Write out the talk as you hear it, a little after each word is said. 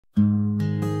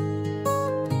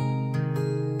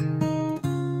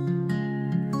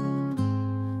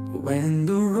When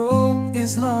the road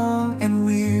is long and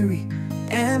weary,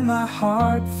 and my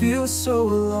heart feels so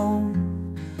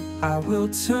alone, I will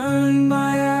turn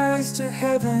my eyes to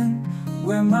heaven,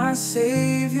 where my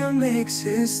Savior makes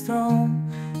his throne.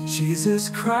 Jesus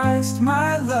Christ,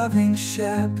 my loving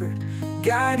shepherd,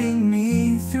 guiding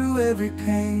me through every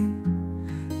pain.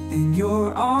 In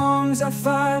your arms I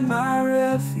find my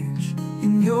refuge,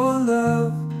 in your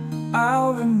love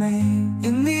I'll remain.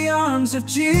 In the arms of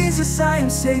Jesus I am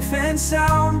safe and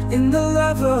sound. In the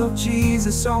love of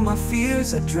Jesus all my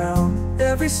fears are drowned.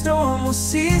 Every storm will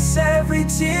cease, every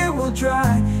tear will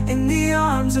dry. In the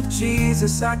arms of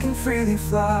Jesus I can freely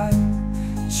fly.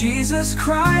 Jesus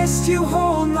Christ, you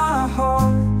hold my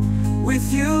heart.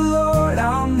 With you, Lord,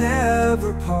 I'll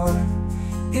never part.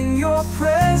 In your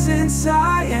presence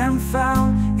I am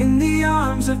found. In the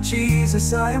arms of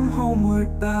Jesus I am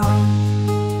homeward bound.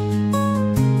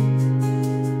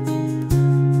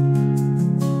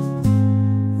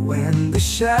 When the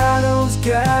shadows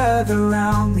gather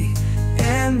round me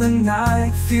and the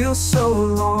night feels so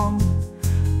long,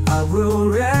 I will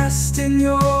rest in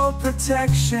your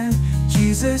protection.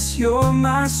 Jesus, you're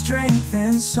my strength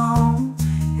and song.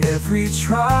 Every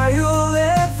trial,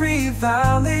 every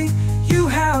valley, you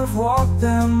have walked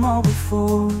them all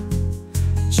before.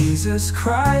 Jesus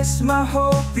Christ, my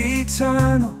hope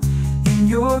eternal, in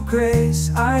your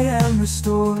grace I am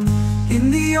restored. In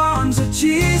the arms of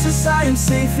Jesus I am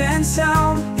safe and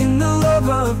sound. In the love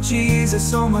of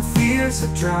Jesus all my fears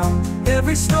are drowned.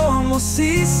 Every storm will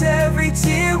cease, every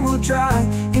tear will dry.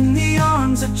 In the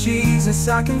arms of Jesus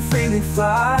I can freely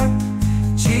fly.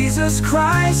 Jesus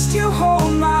Christ, you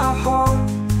hold my heart.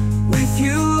 With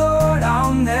you, Lord,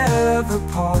 I'll never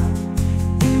part.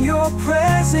 In your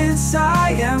presence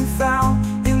I am found.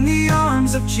 In the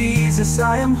arms of Jesus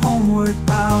I am homeward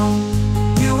bound.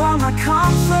 You are my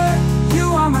comfort, you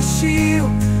are my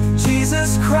shield.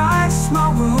 Jesus Christ, my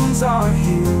wounds are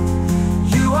healed.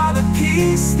 You are the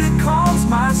peace that calms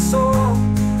my soul.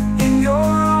 In your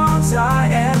arms I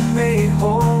am made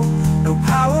whole. No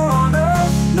power on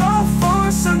earth, no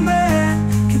force of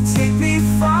man can take me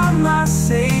from my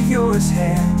Savior's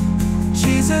hand.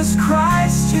 Jesus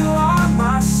Christ, you are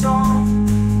my song.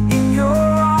 In your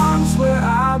arms where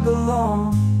I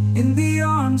belong. In the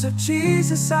arms of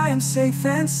Jesus I am safe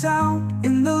and sound.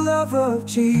 In the love of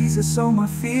Jesus all my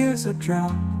fears are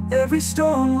drowned. Every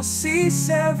storm will cease,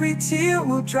 every tear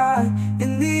will dry.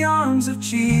 In the arms of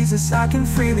Jesus I can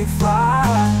freely fly.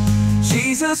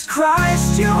 Jesus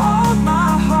Christ, you hold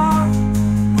my heart.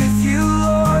 With you,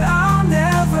 Lord, I'll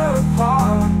never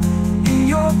part. In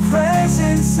your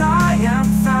presence I am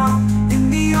found. In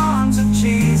the arms of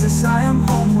Jesus I am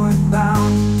homeward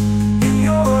bound. In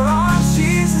your arms,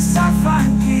 Jesus, I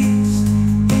find peace.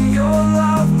 In your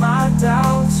love my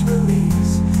doubts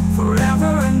release.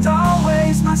 Forever and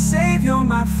always my Savior,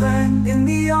 my friend. In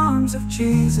the arms of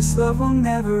Jesus love will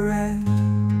never end.